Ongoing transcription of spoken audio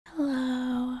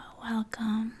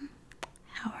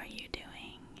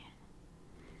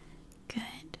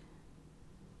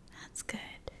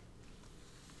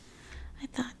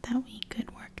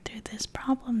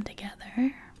problem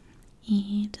together.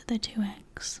 E to the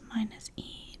 2x minus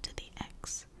e to the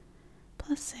x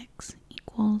plus 6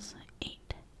 equals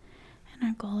 8. And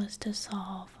our goal is to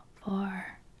solve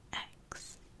for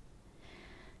x.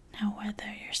 Now,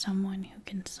 whether you're someone who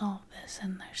can solve this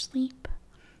in their sleep,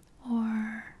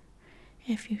 or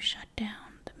if you shut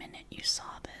down the minute you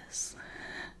saw this,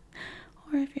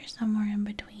 or if you're somewhere in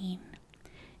between,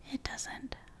 it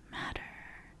doesn't matter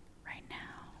right now.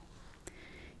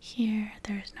 Here,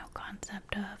 there is no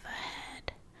concept of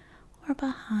ahead or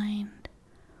behind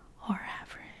or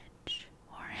average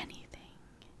or anything.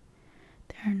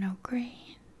 There are no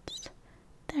grades.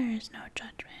 There is no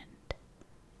judgment.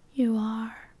 You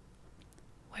are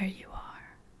where you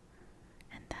are,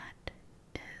 and that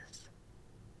is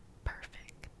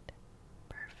perfect.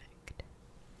 Perfect.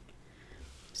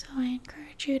 So I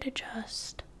encourage you to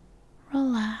just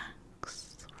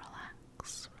relax,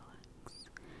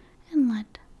 and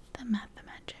let the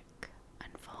mathemagic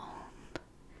unfold.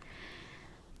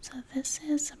 So this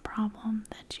is a problem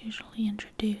that's usually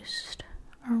introduced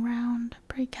around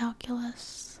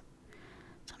precalculus,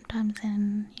 sometimes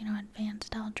in,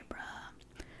 advanced algebra,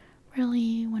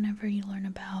 really whenever you learn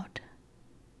about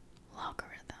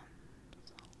logarithms.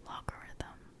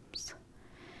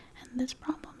 And this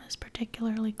problem is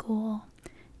particularly cool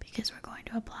because we're going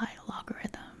to apply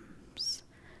logarithms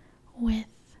with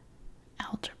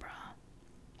algebra.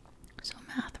 So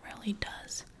math really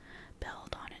does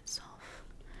build on itself.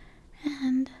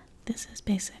 And this is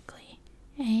basically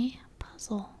a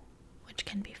puzzle, which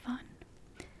can be fun.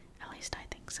 At least I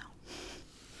think so.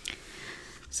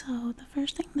 So the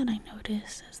first thing that I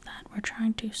notice is that we're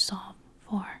trying to solve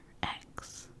for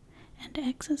x. And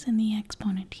x is in the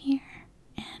exponent here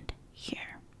and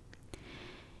here.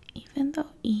 Even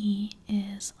though e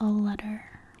is a letter,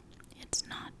 it's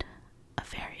not a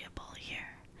variable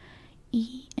here.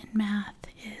 E in math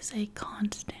is a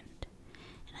constant.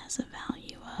 It has a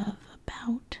value of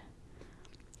about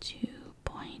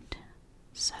 2.718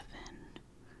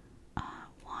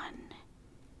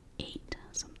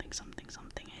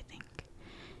 something, I think.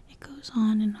 It goes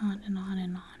on and on and on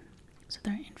and on. So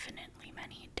there are infinitely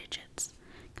many digits,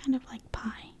 kind of like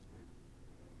pi.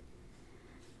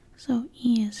 So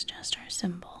e is just our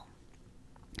symbol,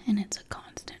 and it's a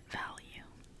constant value.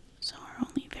 So our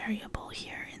only variable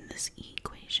here in this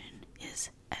equation is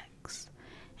x,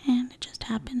 and it just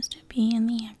happens to be in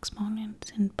the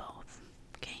exponents in both,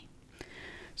 okay?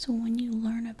 So when you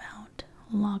learn about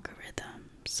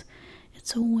logarithms,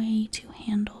 it's a way to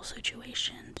handle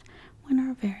situations when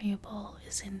our variable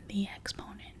is in the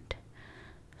exponent.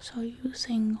 So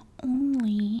using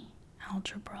only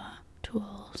algebra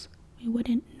tools, we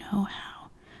wouldn't know how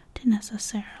to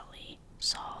necessarily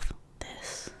solve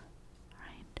this,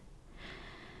 right?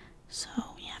 So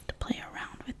we have to play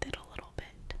around with it a little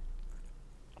bit.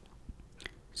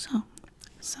 So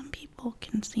some people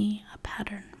can see a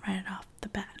pattern right off the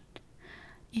bat.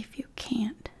 If you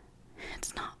can't,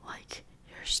 it's not like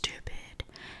you're stupid.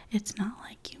 It's not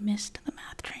like you missed the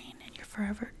math train and you're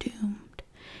forever doomed.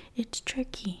 It's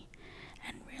tricky,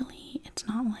 and really it's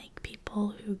not like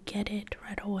people who get it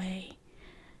right away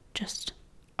just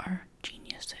are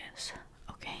geniuses,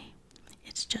 okay?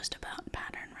 It's just about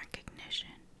pattern recognition.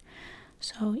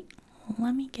 So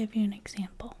let me give you an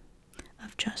example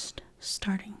of just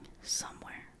starting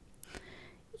somewhere.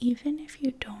 Even if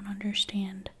you don't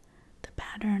understand the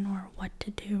pattern or what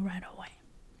to do right away,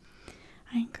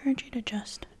 I encourage you to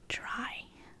just try,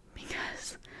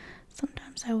 because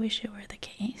sometimes I wish it were the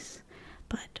case,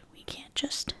 but we can't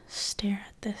just stare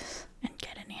at this and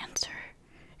get an answer.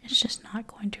 It's just not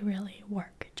going to really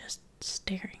work, just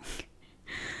staring.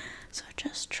 So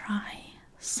just try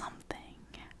something,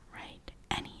 right?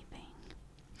 Anything.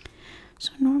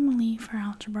 So normally for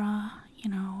algebra,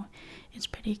 it's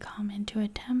pretty common to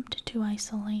attempt to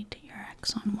isolate your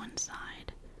x on one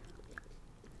side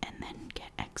and then get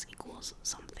x equals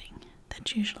something.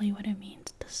 That's usually what it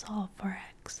means to solve for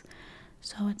x.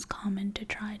 So it's common to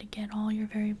try to get all your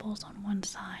variables on one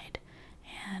side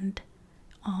and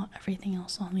everything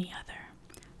else on the other.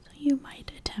 So you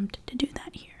might attempt to do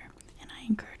that here, and I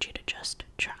encourage you to just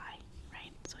try,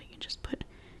 right? So you can just put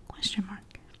question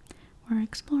mark. We're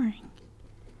exploring.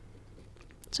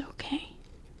 It's okay.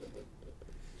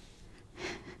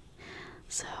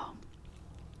 So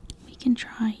we can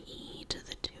try e to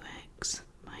the 2x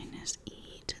minus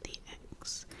e to the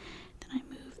x. Then I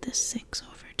move the 6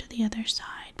 over to the other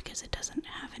side because it doesn't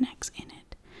have an x in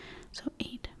it. So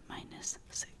 8 minus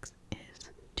 6 is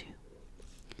 2.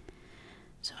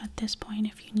 So at this point,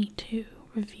 if you need to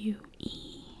review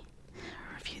e,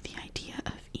 review the idea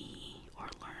of e, or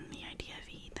learn the idea of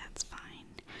e, that's fine.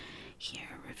 Here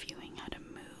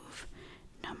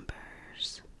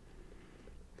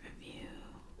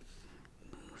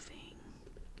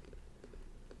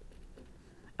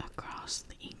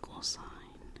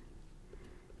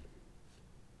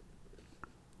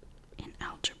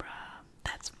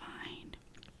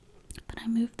I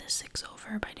move the 6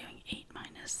 over by doing 8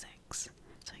 minus 6.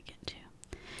 So I get 2.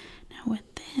 Now with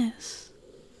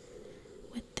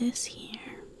this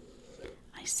here,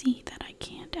 I see that I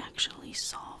can't actually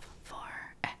solve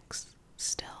for x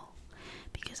still,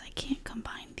 because I can't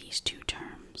combine these two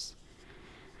terms.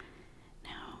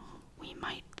 Now, we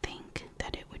might think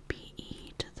that it would be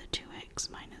e to the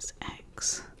 2x minus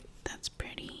x. That's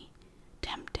pretty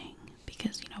tempting,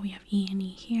 because, we have e and e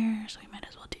here, so we might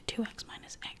as well do 2x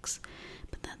minus x.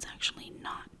 But that's actually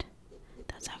not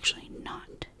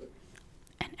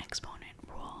an exponent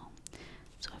rule.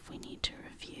 So if we need to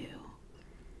review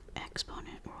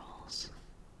exponent rules,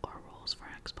 or rules for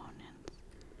exponents,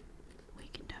 we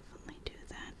can definitely do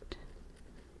that.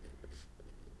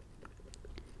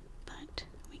 But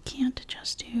we can't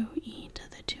just do e to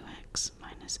the 2x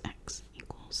minus x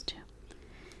equals 2.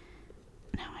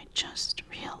 Now I just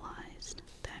realized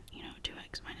that,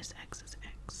 2x minus x is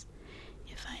x.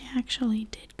 If I actually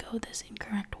did go this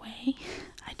incorrect way,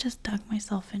 I just dug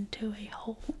myself into a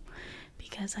hole,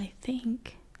 because I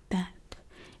think that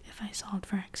if I solved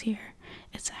for x here,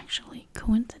 it's actually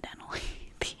coincidentally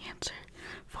the answer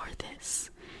for this,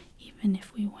 even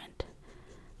if we went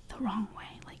the wrong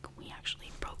way, like we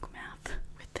actually broke math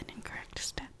with an incorrect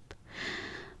step.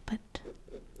 But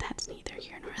that's neither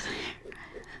here nor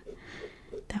there.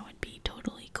 That would be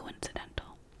totally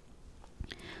coincidental.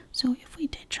 So if we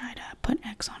did try to put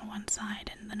x on one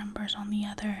side and the numbers on the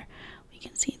other, we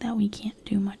can see that we can't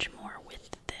do much more with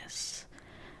this.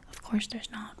 Of course,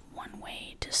 there's not one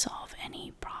way to solve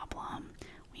any problem.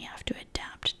 We have to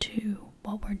adapt to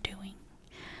what we're doing.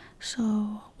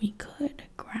 So we could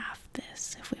graph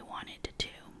this if we wanted to.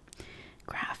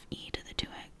 Graph e to the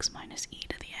 2x minus e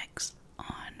to the x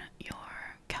on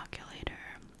your calculator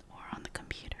or on the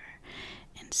computer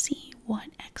and see what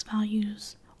x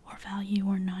values or value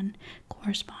or none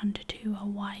correspond to a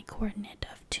y coordinate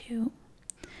of 2.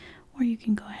 Or you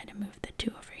can go ahead and move the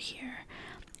 2 over here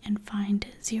and find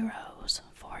zeros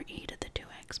for e to the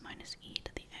 2x minus e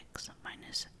to the x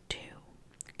minus 2.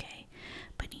 Okay,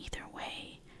 but either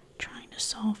way, trying to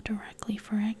solve directly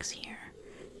for x here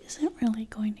isn't really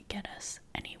going to get us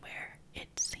anywhere,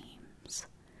 it seems.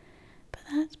 But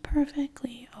that's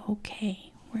perfectly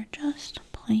okay. We're just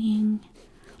playing,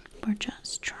 we're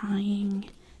just trying.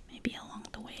 Maybe along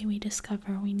the way we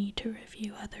discover we need to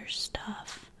review other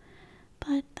stuff,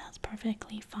 but that's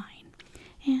perfectly fine.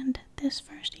 And this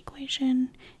first equation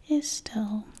is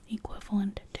still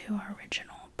equivalent to our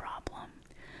original problem.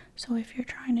 So if you're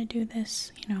trying to do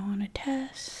this, on a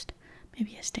test,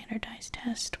 maybe a standardized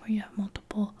test where you have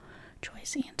multiple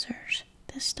choice answers,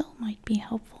 this still might be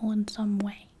helpful in some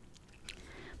way.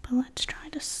 But let's try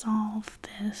to solve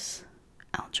this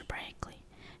algebraically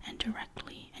and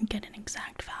directly and get an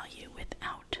exact value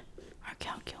without our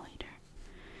calculator.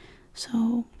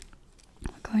 So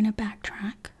we're going to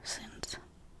backtrack since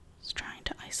trying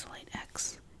to isolate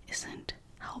x isn't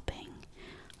helping.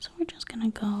 So we're just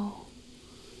going to go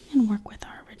and work with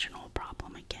our original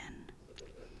problem again.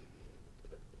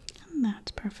 And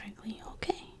that's perfectly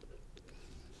okay.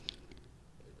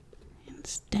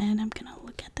 Instead, I'm going to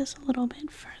look at this a little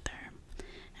bit further.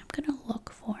 I'm going to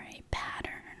look for a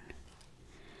pattern.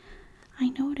 I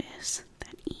notice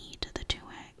that e to the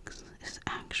 2x is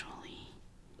actually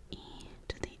e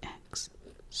to the x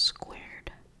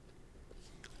squared.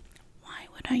 Why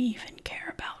would I even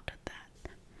care about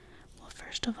that? Well,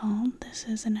 first of all, this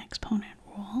is an exponent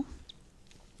rule.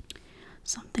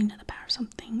 Something to the power of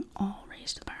something, all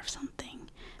raised to the power of something,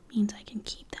 means I can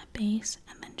keep that base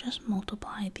and then just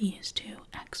multiply these two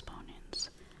exponents.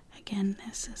 Again,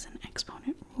 this is an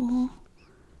exponent rule.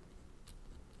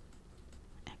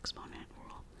 Exponent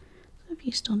rule. So if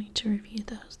you still need to review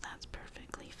those, that's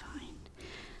perfectly fine.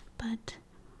 But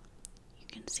you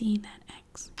can see that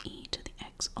e to the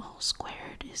x all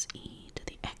squared is e to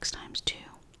the x times 2.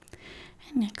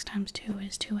 And x times 2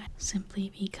 is 2x,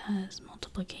 simply because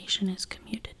multiplication is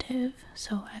commutative,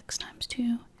 so x times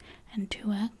 2 and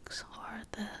 2x are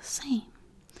the same.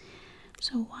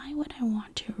 So why would I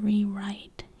want to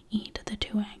rewrite e to the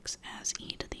 2x as e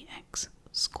to the x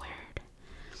squared?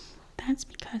 That's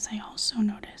because I also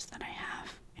notice that I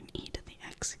have an e to the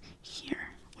x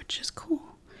here, which is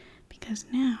cool, because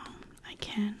now I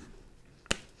can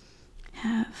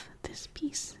have this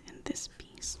piece and this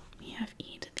piece. We have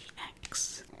e to the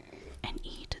x and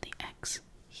e to the x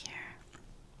here.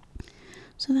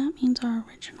 So that means our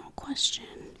original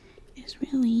question is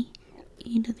really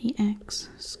e to the x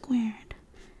squared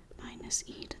minus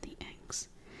e to the x.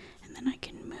 And then I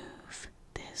can move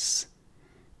this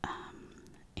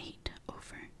 8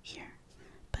 over here.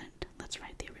 But let's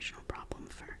write the original problem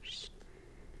first.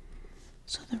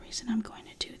 So the reason I'm going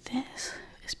to do this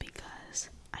is because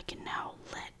I can now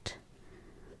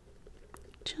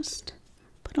just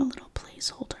put a little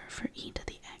placeholder for e to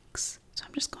the x. So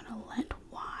I'm just going to let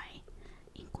y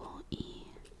equal e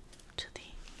to the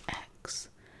x.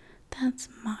 That's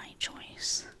my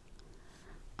choice.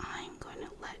 I'm going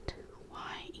to let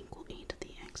y equal e to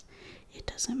the x. It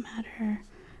doesn't matter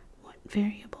what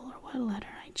variable or what letter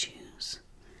I choose.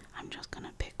 I'm just going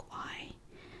to pick y.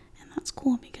 And that's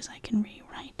cool because I can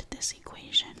rewrite this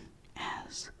equation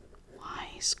as y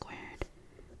squared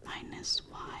minus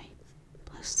y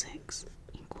plus 6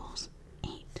 equals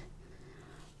 8.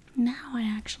 Now I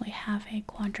actually have a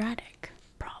quadratic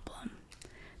problem.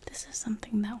 This is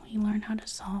something that we learn how to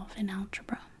solve in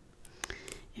algebra.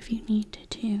 If you need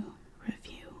to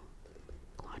review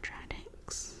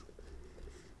quadratics,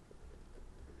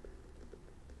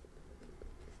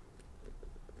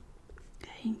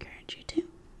 I encourage you to.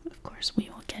 Of course, we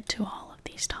will get to all of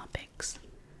these topics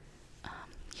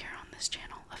here on this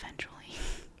channel eventually.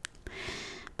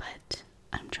 But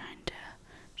I'm trying to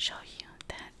show you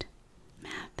that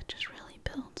math just really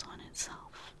builds on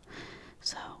itself.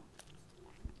 So,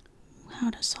 how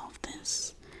to solve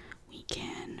this? We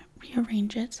can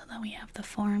rearrange it so that we have the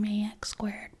form ax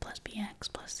squared plus bx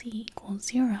plus c equals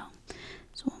 0.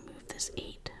 So we'll move this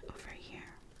 8 over here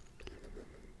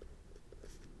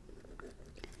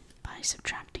by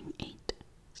subtracting 8.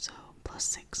 So plus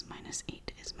 6 minus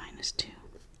 8 is minus 2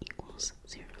 equals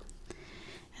 0.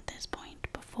 At this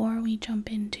point, before we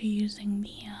jump into using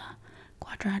the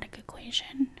quadratic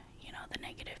equation, you know, the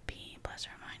negative b plus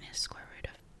or minus square root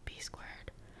of b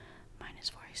squared minus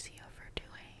 4ac over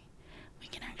 2a, we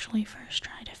can actually first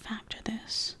try to factor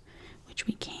this, which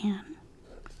we can.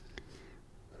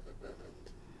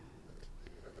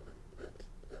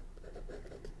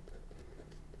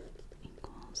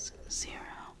 Equals 0.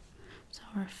 So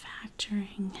we're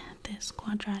factoring this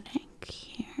quadratic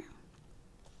here.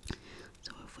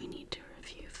 So if we need to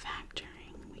review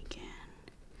factoring, we can.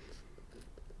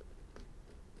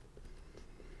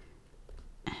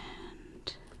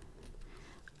 And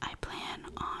I plan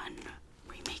on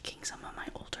remaking some of my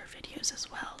older videos as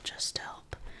well, just to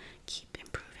help keep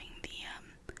improving the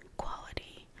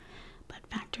quality. But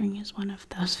factoring is one of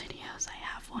those videos. I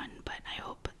have one, but I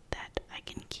hope that I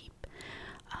can keep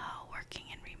working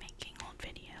and remaking old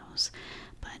videos.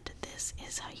 But this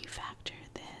is how you factor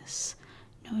this.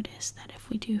 Notice that if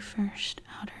we do first,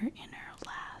 outer, inner,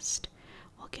 last,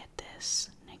 we'll get this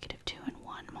negative 2 and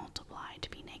 1 multiplied to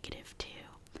be negative 2.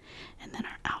 And then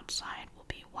our outside will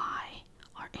be y,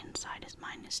 our inside is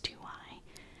minus 2y,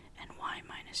 and y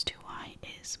minus 2y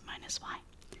is minus y.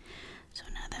 So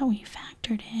now that we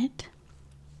factored it,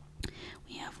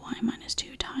 we have y minus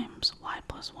 2 times y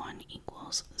plus 1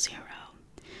 equals 0.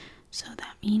 So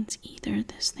that means either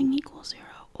this thing equals 0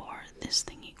 or this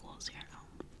thing equals 0.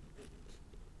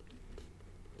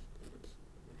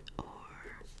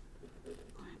 Or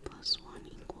y plus 1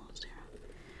 equals 0.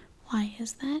 Why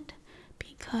is that?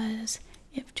 Because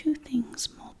if two things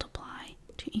multiply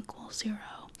to equal 0,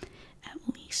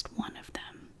 at least one of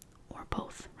them, or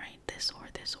both, right? This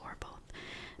or both,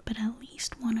 but at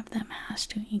least one of them has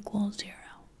to equal 0.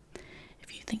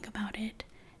 If you think about it,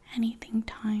 anything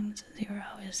times 0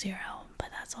 is 0, but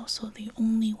that's also the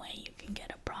only way you can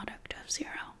get a product of 0.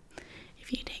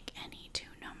 If you take any two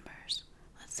numbers,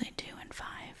 let's say 2 and 5,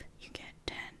 you get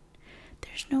 10.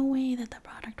 There's no way that the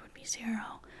product would be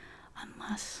 0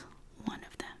 unless one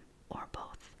of them, or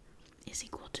both, is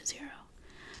equal to 0.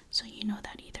 So you know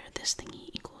that either this thingy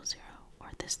equals 0 or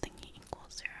this thingy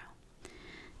equals 0.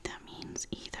 That means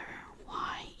either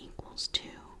y equals 2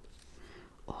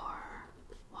 or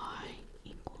y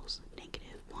equals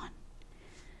negative 1.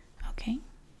 Okay?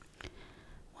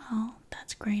 Well,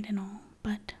 that's great and all,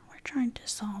 but we're trying to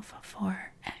solve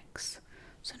for x.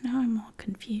 So now I'm all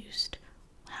confused.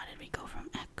 How did we go from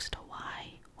x to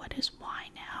y? What is y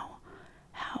now?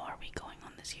 How are we going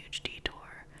on this huge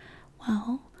detour?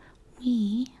 Well,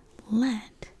 we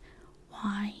let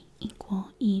y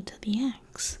equal e to the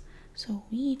x. So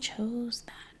we chose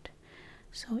that.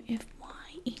 So if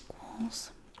y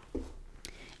equals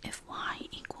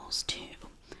 2,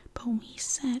 but we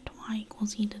set y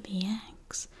equals e to the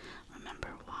x, remember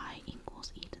y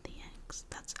equals e to the x,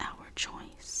 that's our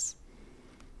choice.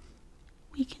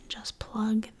 We can just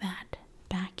plug that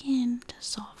back in to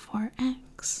solve for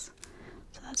x.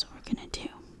 So that's what we're going to do.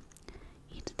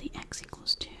 E to the x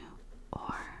equals 2,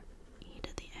 or e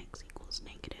to the x equals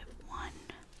negative 1.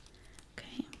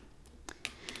 Okay?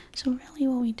 So really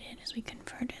what we did is we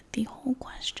converted the whole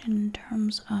question in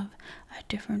terms of a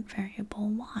different variable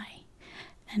y.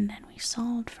 And then we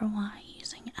solved for y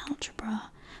using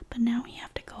algebra, but now we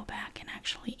have to go go back and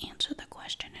actually answer the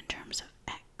question in terms of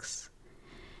x.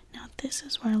 Now this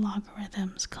is where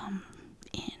logarithms come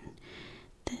in.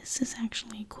 This is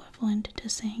actually equivalent to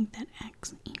saying that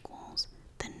x equals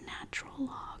the natural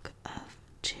log of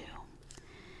 2.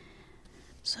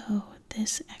 So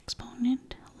this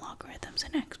exponent, logarithms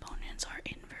and exponents are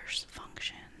inverse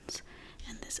functions,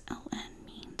 and this ln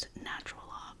means natural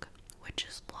log, which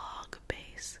is log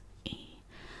base e.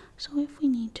 So if we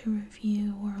need to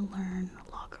review or learn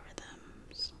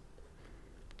logarithms,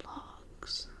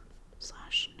 logs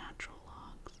 / natural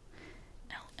logs,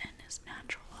 ln is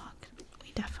natural log,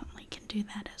 we definitely can do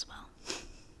that as well.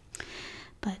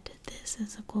 But this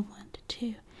is equivalent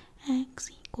to x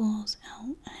equals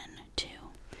ln 2.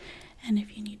 And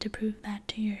if you need to prove that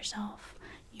to yourself,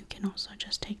 you can also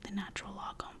just take the natural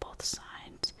log on both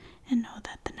sides and know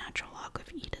that the natural log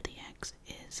of e to the x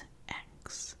is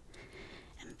x.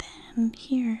 And then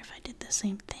here, if I did the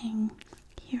same thing,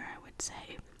 here I would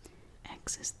say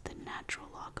x is the natural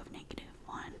log of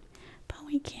 -1, but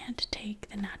we can't take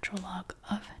the natural log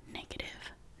of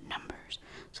negative numbers.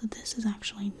 So this is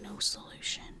actually no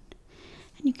solution.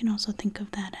 And you can also think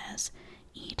of that as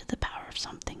e to the power of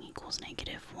something equals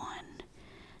 -1.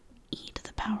 E to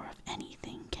the power of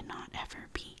anything cannot ever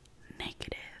be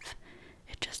negative.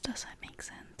 It just doesn't make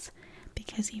sense,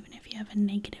 because even if you have a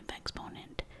negative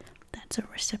exponent, that's a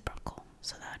reciprocal,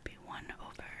 so that would be 1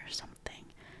 over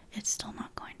something. It's still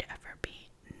not going to ever be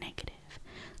negative.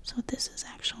 So this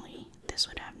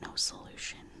would have no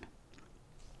solution.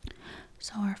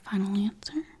 So our final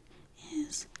answer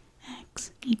is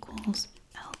x equals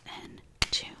ln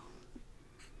 2.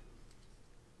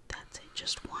 That's it,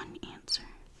 just one answer.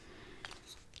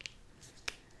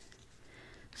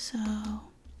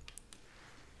 So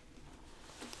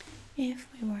if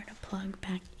we were to plug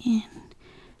back in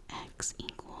x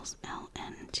equals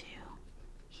ln 2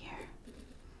 here,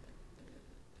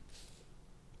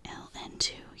 ln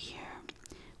 2 here,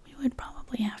 we would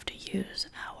probably have to use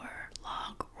our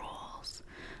log rules.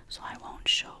 So I won't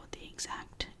show the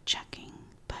exact checking,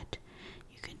 but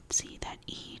you can see that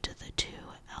e to the 2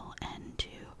 ln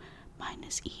 2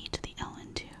 minus e to the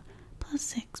ln 2 plus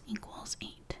 6 equals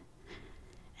 8.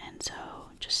 And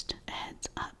so just a heads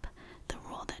up, the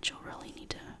rule that you'll really need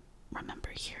to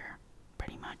remember here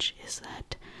pretty much is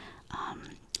that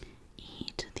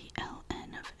e to the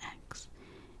ln of x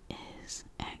is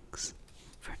x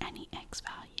for any x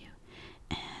value.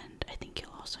 And I think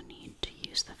you'll also need to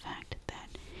use the fact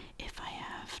that if I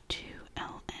have 2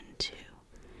 ln 2,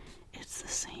 it's the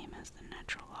same as the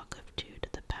natural log of 2 to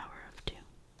the power of 2,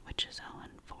 which is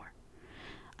ln 4.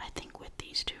 I think with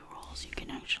these two rules, you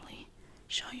can actually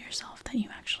show yourself that you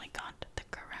actually got the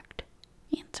correct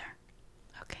answer.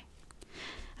 Okay,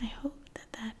 I hope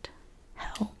that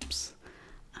helps.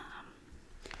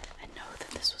 I know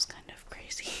that this was kind of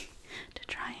crazy to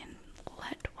try and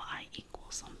let y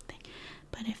equal something,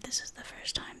 but if this is the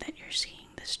first time that you're seeing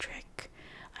this trick,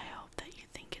 I hope that you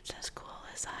think it's as cool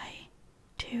as I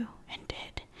do and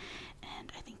did,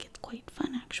 and I think it's quite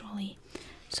fun actually.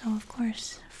 So of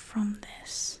course, from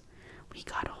this, we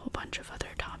got a whole bunch of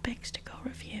other topics to go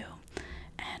review,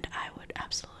 and I would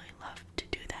absolutely love to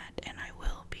do that, and I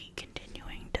will be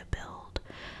continuing to build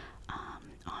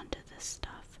onto this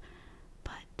stuff.